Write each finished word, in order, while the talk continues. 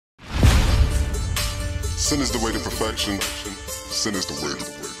Sin is the way to perfection. Sin is the way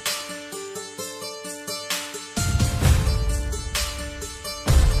to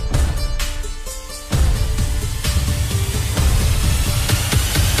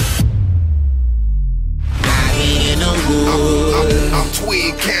I'm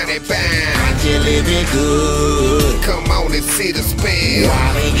Twig County bound. I just living good. Come on and see the spell.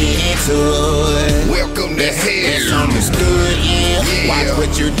 Why they get into it? Welcome to hell. It's understood, yeah. Watch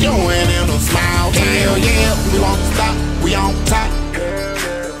what you're doing in a small town. Hell yeah, we won't stop, we on top.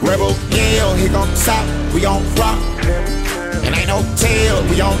 Rebel, yeah, here gon' stop, we on rock. And ain't no tell,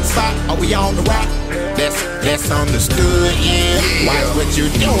 we on the spot or we on the rock. That's understood, yeah. Watch what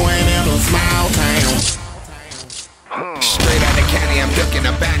you're doing in a small town. Straight out the county, I'm ducking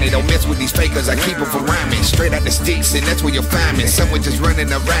a bounty. Don't mess with these fakers, I keep them from rhyming. Straight out the sticks, and that's where you'll find me. Someone just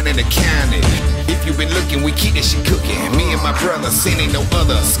running around in the county. If you've been looking, we keep this shit cooking. Me and my brother, sin ain't no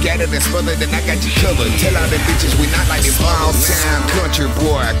other. Scattered and smothered, then I got you covered. Tell all the bitches we not like this small town country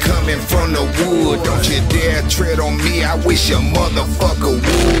boy coming from the wood. Don't you dare tread on me, I wish a motherfucker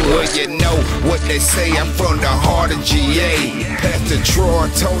would. Well, you know what they say, I'm from the heart of GA. Pastor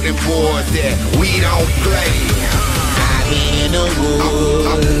Troy told them boys that we don't play. In the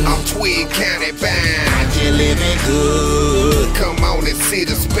woods, I'm Twig County bound. I just living good. Come on and see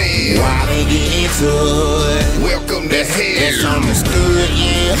the spell. Why they get into it? Welcome to hell. That's understood,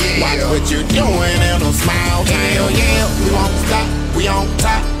 yeah. Watch what you're doing in a small town. Hell yeah, we won't stop, we on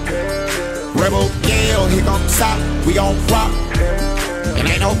top. Rebel, yeah, here gon' stop, we on rock. And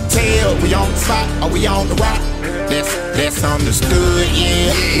ain't no tell, we on the spot or we on the rock. That's understood,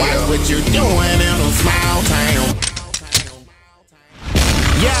 yeah. Watch what you're doing in a small town.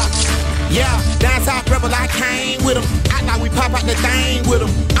 Yeah, that's how rebel I came with 'em. I thought we pop out the thing with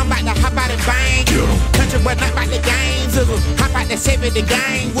 'em. I'm about to hop out and bang. Country but not about the games of 'em. Hop out the 70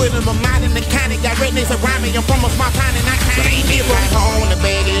 gang with 'em. I'm out in the county, got rednecks around me. I'm from a small town and I can't live right home. The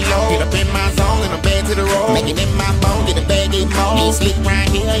bag is low. Get up in my zone and I'm back to the road. Make it in my bone, get the bag is more. Get slick right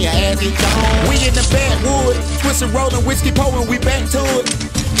here, your ass is gone. We in the backwood, twisting, rolling, whiskey pouring, we back to it.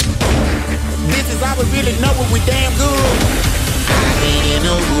 This is all we really know, what we damn good. In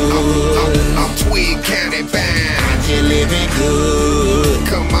the woods, I'm Twig County bound. I just living good.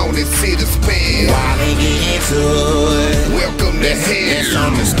 Come on and see the spell. Why they get into it? Welcome to That's hell.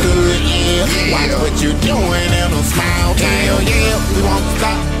 understood, yeah. Watch what you're doing in a small town. Hell yeah, we won't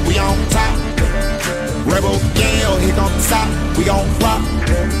stop, we on top. Rebel, yeah, here gon' stop, we on rock.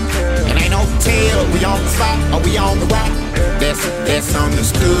 And ain't no tell, we on the spot or we on the rock. That's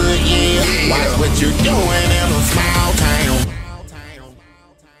understood, yeah. Watch what you're doing in a small town.